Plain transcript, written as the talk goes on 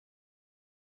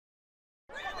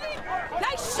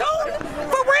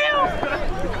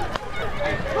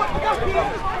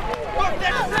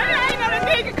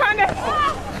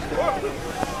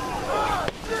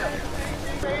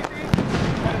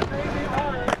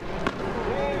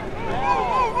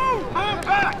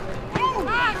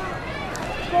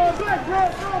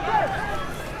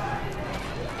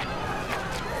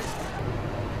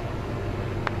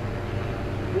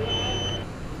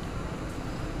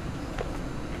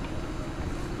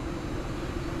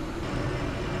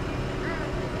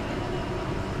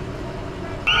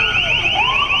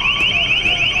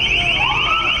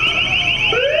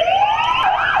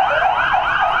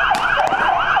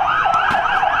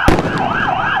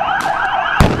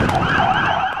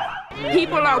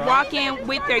walking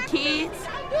with their kids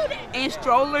and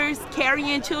strollers,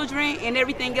 carrying children and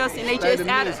everything else, and they just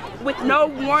with no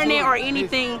warning or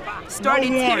anything started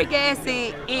tear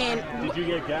gassing. And did you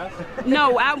get gas?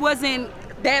 No, I wasn't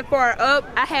that far up.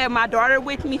 I had my daughter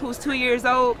with me who's 2 years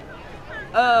old.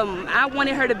 I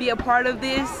wanted her to be a part of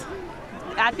this.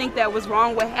 I think that was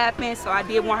wrong what happened, so I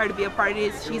did want her to be a part of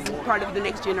this. She's a part of the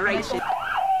next generation.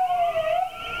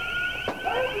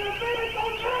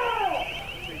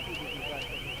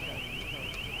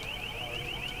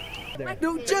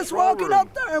 Dude, just walking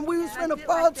up there and we was finna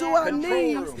fall to our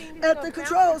knees at the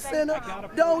control center,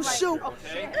 don't shoot,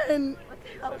 and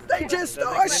they just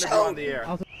start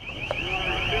shooting.